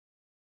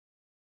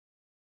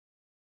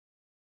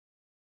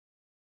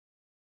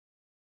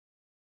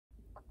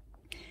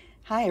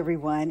Hi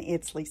everyone,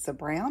 it's Lisa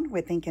Brown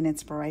with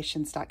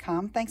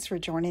InkandInspirations.com. Thanks for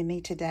joining me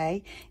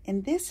today.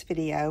 In this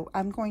video,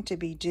 I'm going to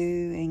be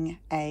doing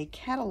a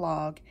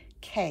catalog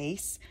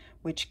case,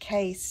 which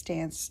CASE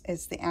stands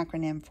as the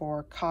acronym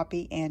for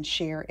Copy and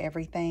Share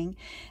Everything.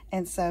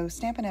 And so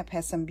Stampin' Up!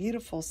 Has some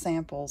beautiful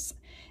samples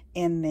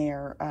in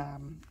their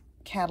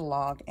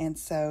catalog, and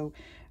so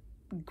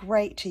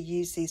great to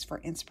use these for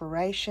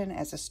inspiration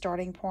as a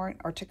starting point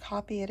or to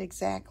copy it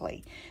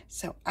exactly.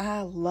 So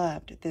I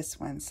loved this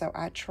one, so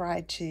I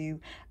tried to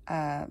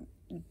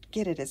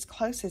get it as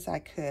close as I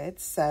could.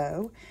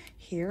 So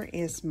here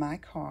is my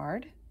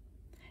card,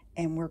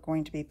 and we're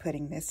going to be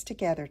putting this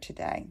together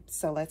today.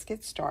 So let's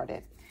get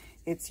started.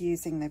 It's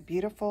using the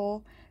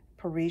beautiful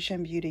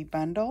Parisian Beauty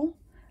bundle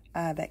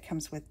that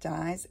comes with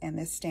dies and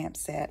this stamp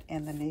set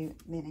and the new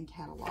mini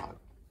catalog.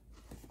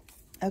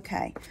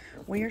 Okay,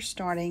 we are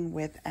starting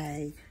with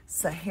a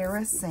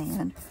Sahara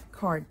Sand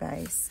card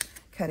base,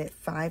 cut at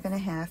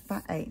 5.5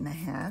 by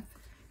 8.5.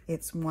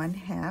 It's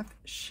 1/2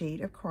 sheet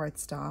of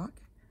cardstock.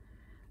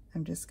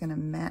 I'm just going to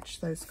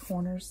match those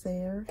corners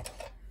there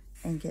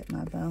and get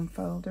my bone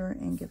folder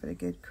and give it a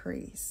good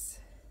crease.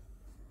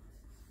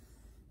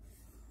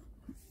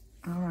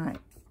 All right,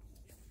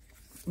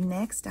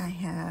 next I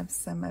have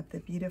some of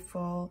the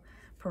beautiful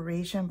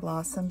Parisian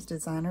Blossoms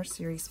Designer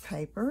Series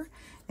paper,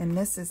 and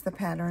this is the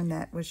pattern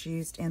that was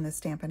used in the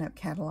Stampin' Up!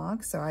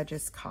 Catalog, so I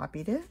just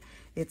copied it.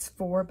 It's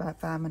 4 by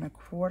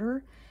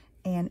 5.25,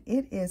 and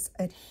it is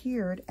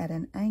adhered at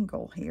an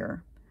angle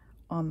here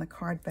on the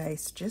card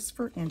base just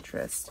for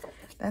interest.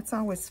 That's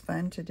always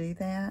fun to do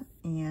that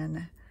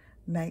and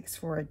makes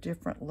for a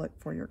different look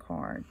for your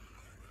card.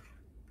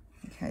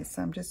 Okay,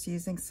 so I'm just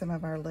using some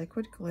of our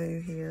liquid glue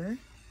here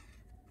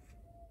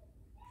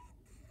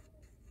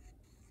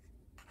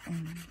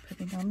and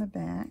putting on the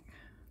back.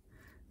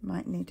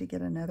 Might need to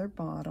get another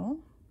bottle.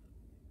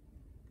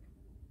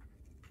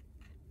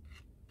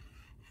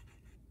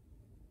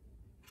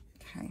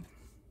 Okay,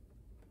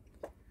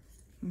 let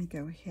me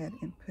go ahead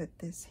and put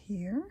this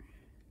here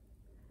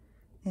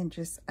and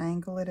just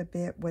angle it a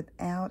bit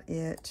without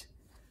it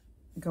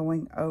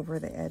going over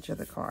the edge of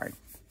the card.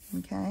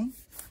 Okay,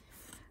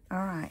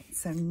 all right,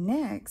 so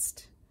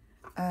next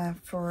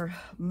for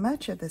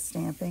much of the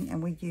stamping,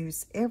 and we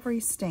use every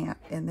stamp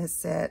in this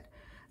set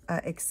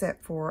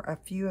except for a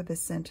few of the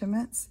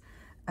sentiments,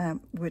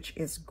 which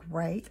is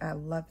great. I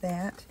love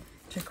that,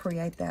 to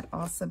create that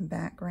awesome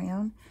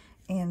background.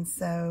 And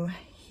so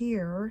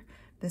here,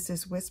 this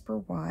is Whisper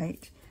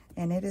White,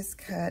 and it is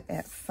cut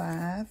at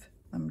 5,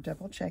 I'm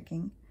double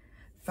checking,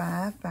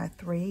 5 by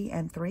 3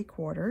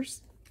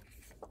 3/4.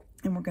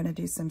 And we're going to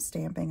do some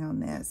stamping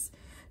on this.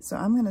 So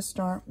I'm going to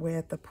start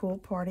with the Pool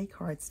Party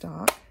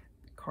cardstock,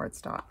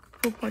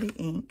 Pool Party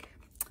ink,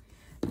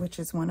 which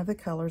is one of the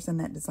colors in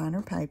that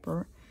designer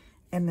paper.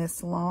 And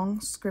this long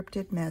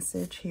scripted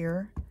message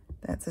here,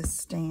 that's a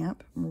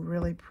stamp,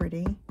 really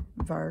pretty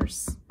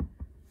verse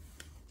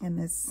in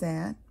this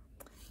set.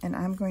 And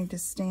I'm going to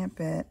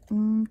stamp it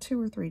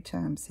 2 or 3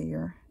 times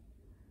here.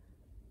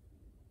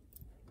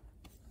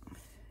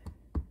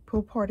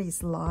 Pool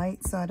Party's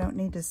light, so I don't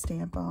need to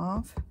stamp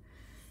off.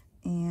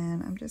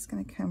 And I'm just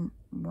going to come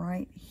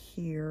right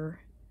here.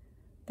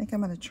 I think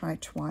I'm going to try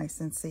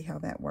twice and see how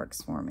that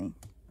works for me.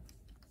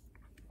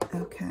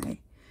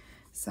 Okay.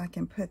 So I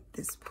can put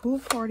this Pool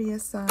Party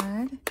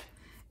aside,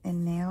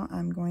 and now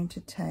I'm going to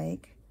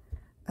take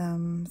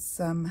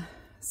some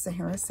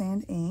Sahara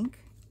Sand ink,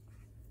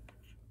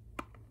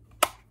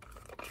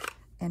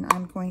 and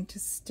I'm going to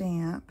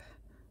stamp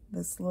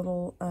this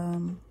little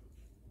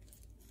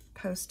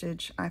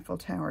postage Eiffel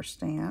Tower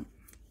stamp.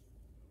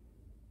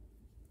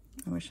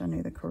 I wish I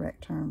knew the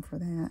correct term for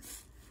that,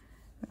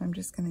 but I'm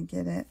just going to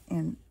get it,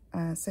 and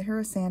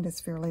Sahara Sand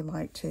is fairly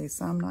light too,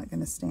 so I'm not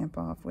going to stamp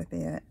off with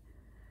it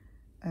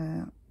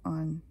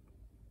on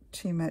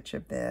too much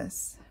of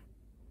this.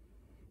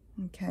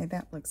 Okay,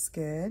 that looks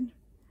good.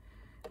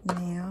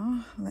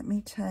 Now, let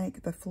me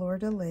take the Fleur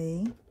de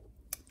Lis,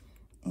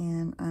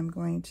 and I'm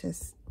going to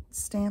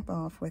stamp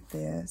off with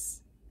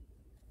this,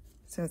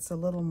 so it's a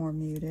little more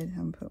muted. I'm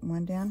going to put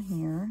one down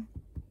here,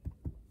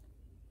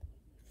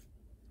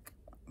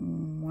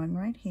 one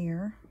right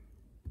here,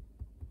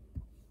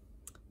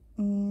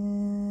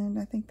 and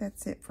I think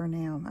that's it for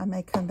now. I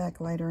may come back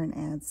later and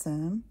add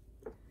some.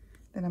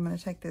 Then I'm going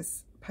to take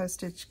this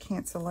postage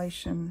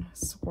cancellation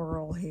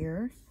swirl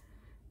here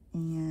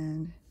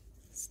and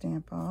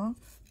stamp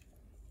off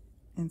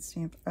and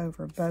stamp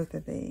over both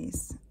of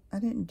these. I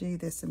didn't do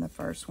this in the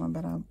first one,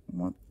 but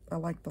I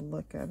like the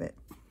look of it.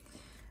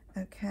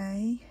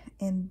 Okay,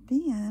 and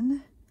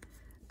then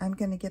I'm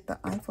going to get the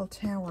Eiffel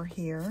Tower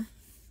here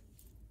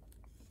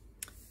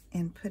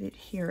and put it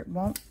here. It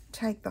won't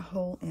take the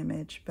whole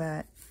image,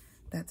 but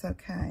that's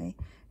okay.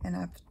 And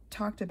I've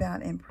talked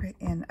about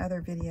in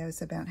other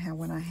videos about how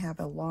when I have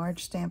a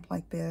large stamp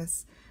like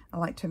this, I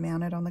like to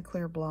mount it on the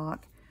clear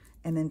block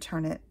and then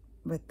turn it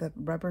with the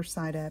rubber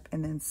side up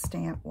and then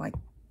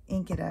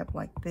ink it up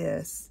like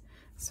this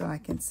so I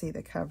can see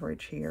the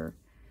coverage here.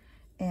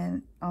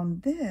 And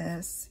on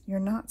this, you're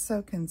not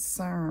so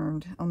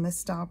concerned, on this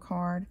style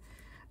card,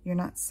 you're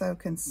not so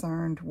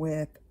concerned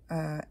with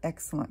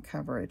excellent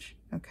coverage,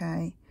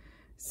 okay?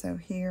 So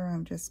here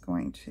I'm just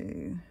going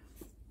to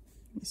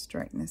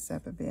straighten this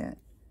up a bit.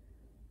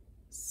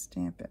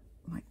 Stamp it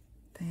like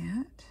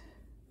that.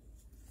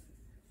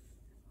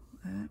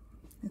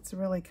 It's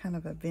really kind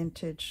of a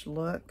vintage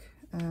look.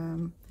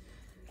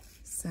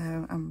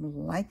 So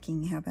I'm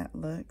liking how that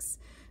looks.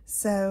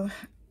 So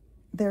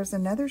there's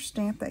another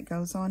stamp that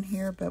goes on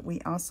here, but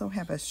we also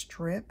have a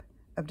strip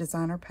of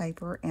designer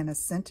paper and a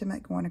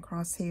sentiment going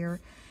across here.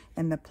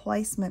 And the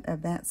placement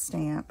of that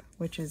stamp,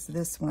 which is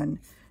this one,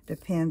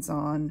 depends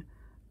on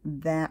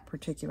that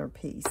particular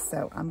piece.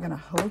 So I'm going to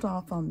hold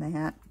off on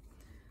that,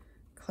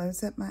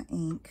 close up my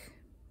ink,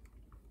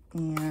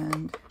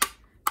 and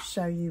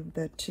show you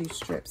the two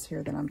strips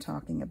here that I'm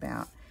talking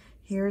about.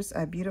 Here's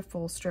a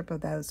beautiful strip of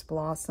those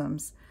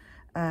blossoms.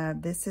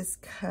 This is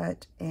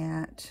cut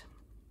at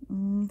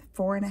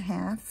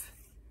 4.5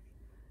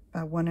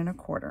 by 1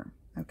 1/4,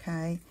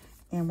 okay?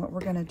 And what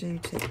we're going to do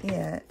to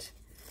it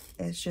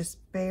is just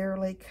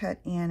barely cut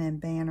in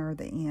and banner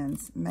the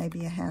ends,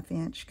 maybe a 1/2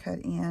 inch cut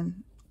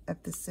in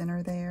up the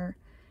center there,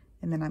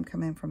 and then I'm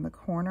coming from the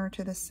corner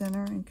to the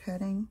center and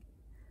cutting,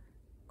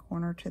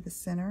 corner to the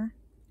center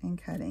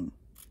and cutting.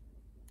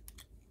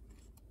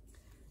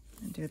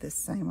 And do the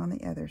same on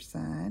the other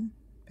side,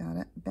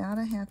 about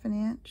a 1/2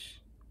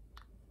 inch,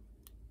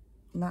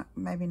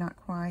 maybe not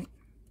quite,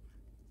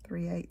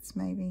 3/8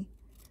 maybe.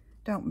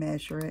 Don't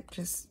measure it,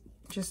 just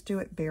do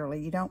it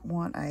barely. You don't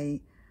want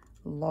a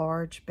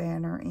large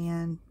banner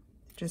in,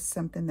 just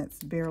something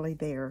that's barely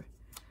there,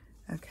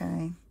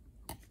 okay?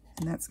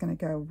 And that's going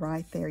to go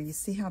right there. You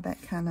see how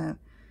that kind of,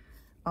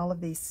 all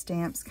of these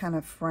stamps kind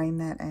of frame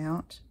that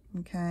out,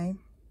 okay?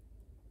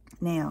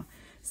 Now,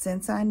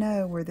 since I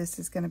know where this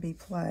is going to be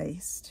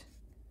placed,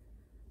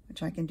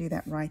 which I can do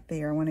that right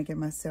there, I want to give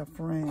myself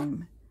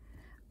room,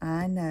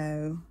 I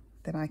know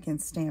that I can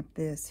stamp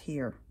this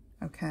here,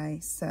 okay?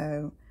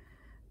 So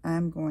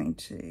I'm going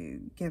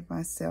to give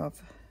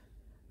myself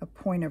a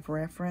point of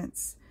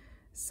reference.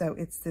 So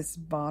it's this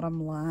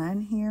bottom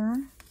line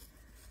here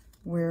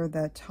where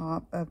the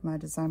top of my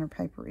designer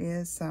paper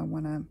is. So I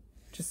want to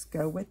just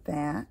go with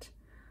that.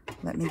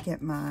 Let me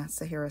get my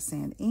Sahara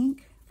Sand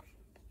ink.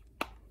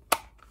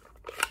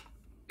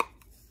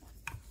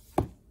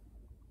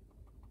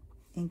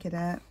 Ink it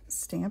up,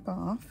 stamp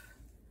off.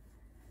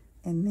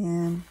 And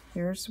then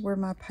here's where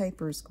my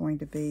paper is going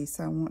to be.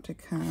 So I want to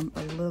come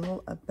a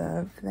little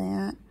above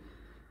that.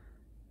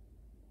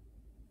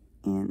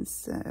 And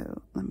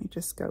so let me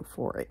just go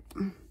for it.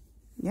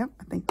 Yep,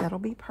 I think that'll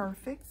be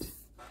perfect.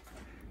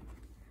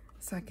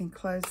 So I can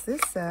close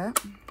this up.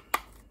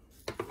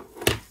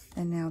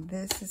 And now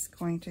this is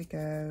going to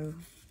go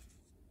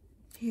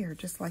here,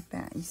 just like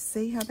that. You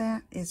see how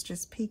that is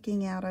just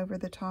peeking out over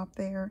the top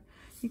there?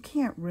 You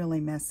can't really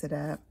mess it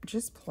up.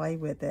 Just play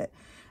with it.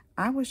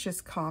 I was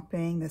just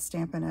copying the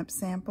Stampin' Up!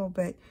 Sample,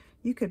 but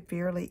you could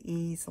fairly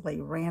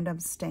easily random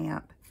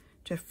stamp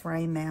to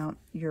frame out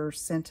your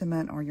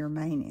sentiment or your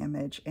main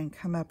image and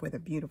come up with a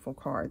beautiful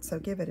card. So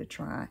give it a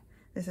try.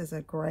 This is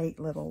a great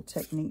little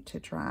technique to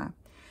try.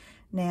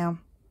 Now,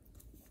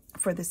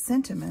 for the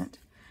sentiment,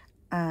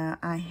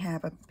 I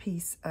have a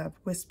piece of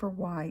Whisper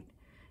White,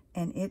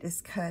 and it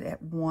is cut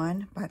at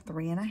 1 by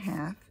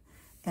 3.5,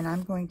 and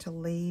I'm going to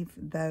leave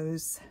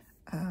those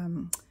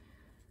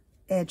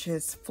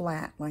edges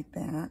flat like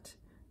that.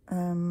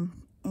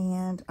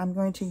 And I'm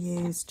going to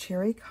use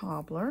Cherry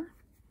Cobbler.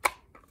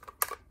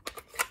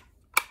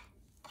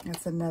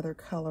 That's another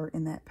color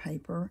in that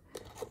paper.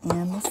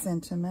 And the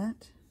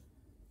sentiment.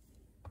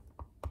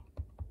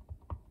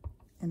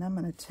 And I'm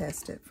going to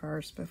test it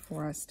first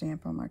before I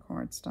stamp on my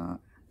cardstock.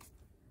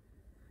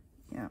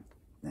 Yep,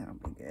 that'll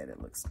be good.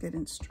 It looks good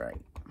and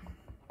straight.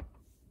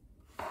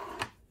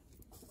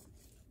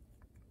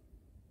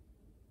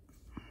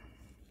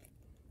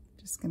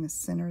 Just going to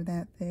center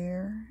that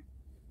there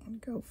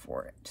and go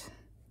for it.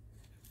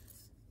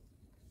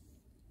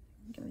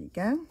 There you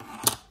go.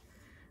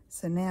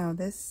 So now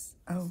this,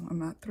 oh, I'm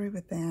not through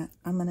with that.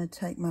 I'm going to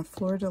take my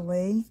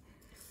fleur-de-lis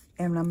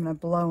and I'm going to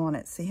blow on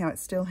it. See how it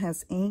still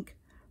has ink?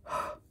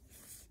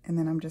 And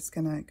then I'm just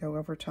going to go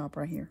over top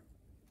right here.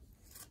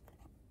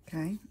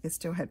 Okay, it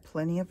still had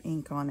plenty of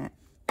ink on it.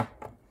 All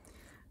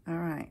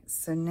right,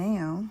 so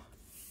now,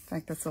 in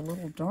fact, that's a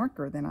little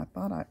darker than I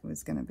thought it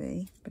was going to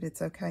be, but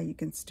it's okay. You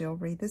can still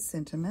read the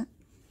sentiment.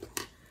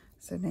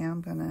 So now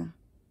I'm going to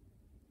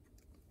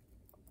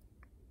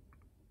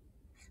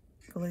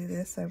glue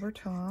this over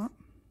top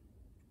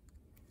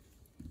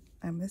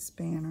of this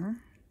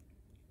banner.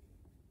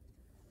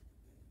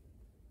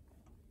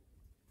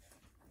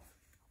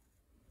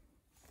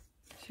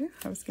 Phew,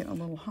 I was getting a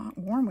little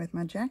warm with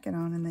my jacket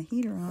on and the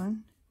heater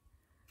on.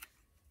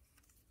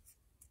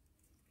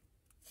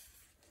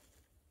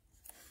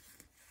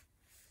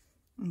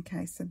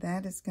 Okay, so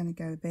that is going to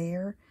go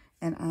there,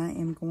 and I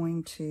am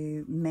going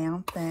to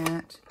mount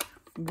that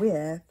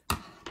with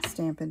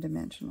Stampin'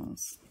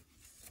 Dimensionals.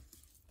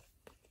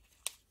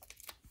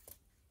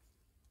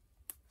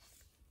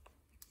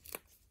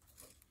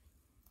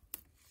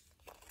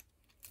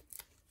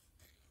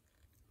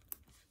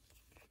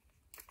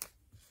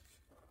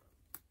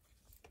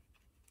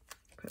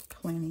 put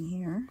plenty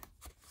here.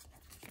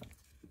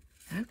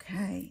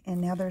 Okay, and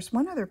now there's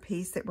one other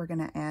piece that we're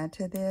going to add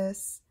to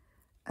this.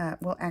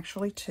 Well,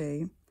 actually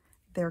two.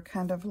 They're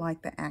kind of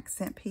like the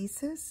accent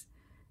pieces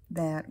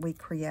that we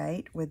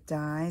create with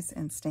dies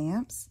and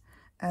stamps.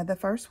 The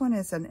first one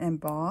is an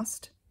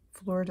embossed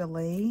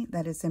fleur-de-lis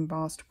that is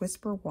embossed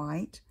Whisper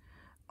White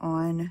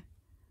on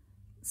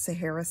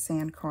Sahara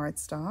Sand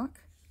cardstock.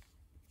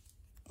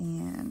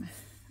 And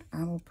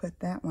I will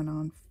put that one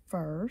on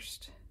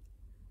first.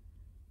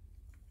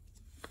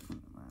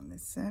 Line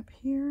this up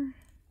here.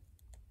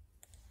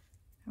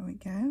 There we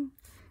go.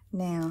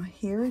 Now,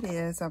 here it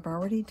is. I've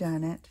already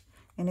done it.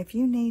 And if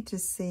you need to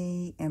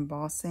see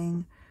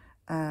embossing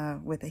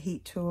with a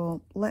heat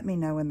tool, let me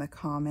know in the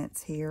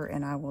comments here,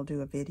 and I will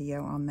do a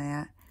video on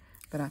that.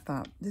 But I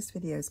thought this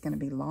video is going to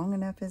be long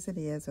enough as it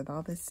is with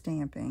all this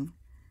stamping.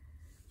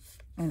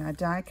 And I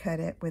die cut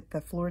it with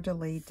the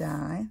fleur-de-lis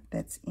die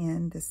that's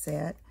in the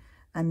set.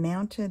 I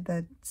mounted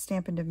the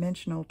Stampin'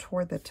 Dimensional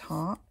toward the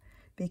top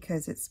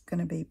because it's going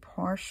to be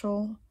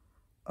partial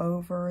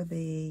over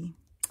the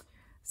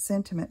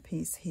sentiment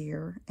piece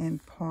here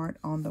and part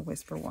on the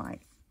Whisper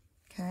White.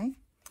 Okay,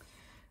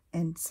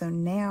 and so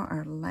now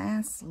our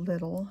last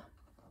little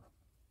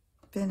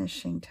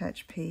finishing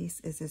touch piece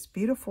is this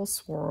beautiful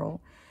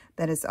swirl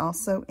that is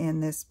also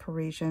in this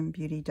Parisian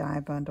Beauty Die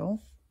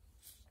bundle.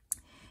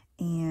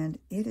 And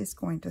it is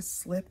going to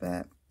slip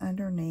up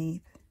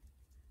underneath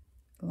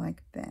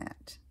like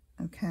that,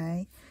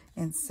 okay?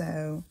 And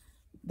so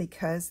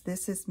because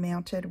this is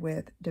mounted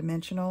with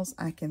dimensionals,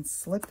 I can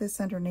slip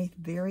this underneath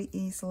very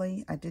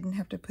easily. I didn't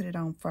have to put it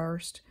on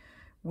first,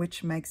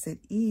 which makes it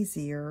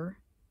easier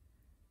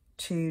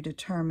to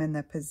determine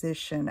the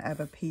position of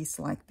a piece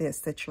like this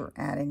that you're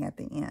adding at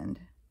the end,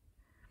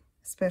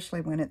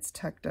 especially when it's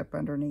tucked up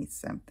underneath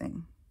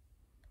something.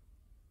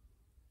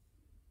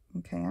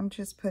 Okay, I'm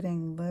just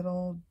putting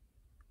little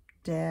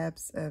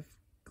dabs of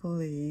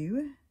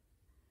glue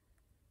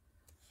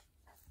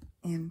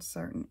in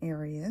certain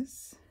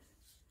areas,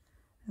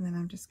 and then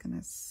I'm just going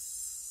to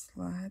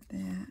slide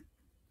that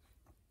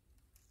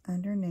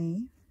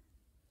underneath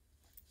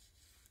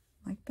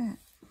like that.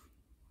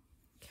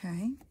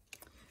 Okay,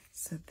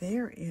 so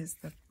there is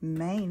the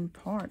main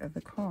part of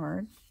the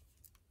card.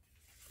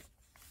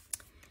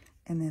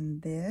 And then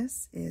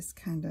this is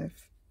kind of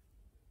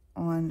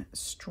on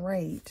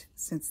straight.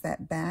 Since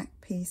that back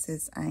piece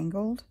is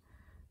angled,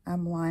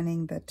 I'm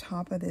lining the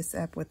top of this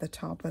up with the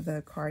top of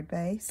the card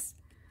base,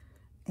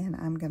 and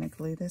I'm going to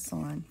glue this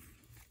on.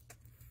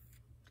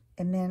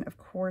 And then, of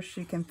course,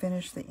 you can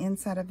finish the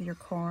inside of your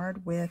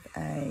card with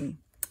a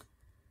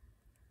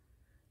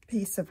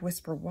piece of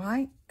Whisper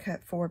White,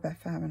 cut 4 by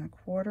 5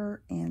 1/4,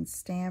 and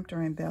stamped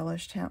or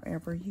embellished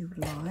however you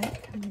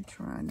like. Let me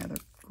try another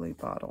glue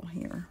bottle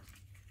here.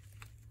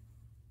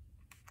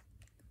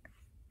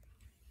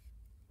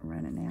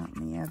 Running out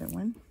in the other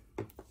one.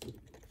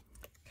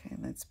 Okay,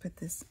 let's put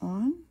this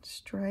on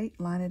straight,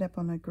 line it up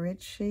on a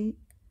grid sheet.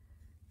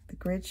 The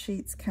grid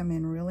sheets come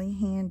in really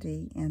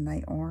handy, and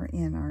they are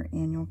in our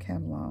annual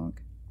catalog.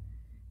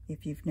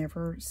 If you've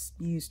never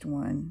used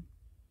one,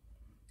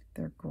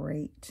 they're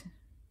great.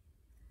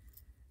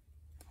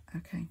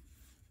 Okay.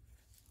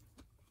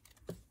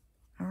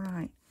 All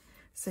right.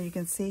 So you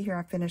can see here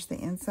I finished the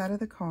inside of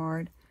the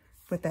card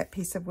with that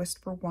piece of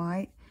Whisper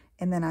White,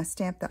 and then I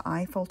stamped the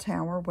Eiffel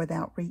Tower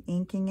without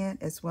re-inking it,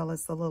 as well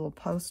as the little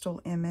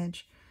postal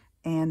image,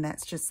 and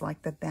that's just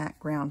like the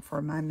background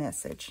for my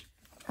message.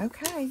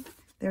 Okay.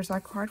 There's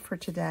our card for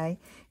today.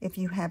 If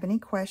you have any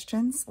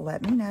questions,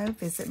 let me know.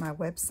 Visit my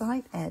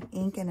website at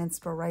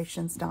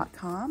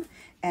inkandinspirations.com,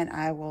 and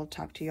I will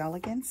talk to you all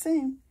again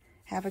soon.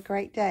 Have a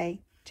great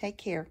day. Take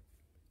care.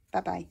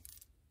 Bye-bye.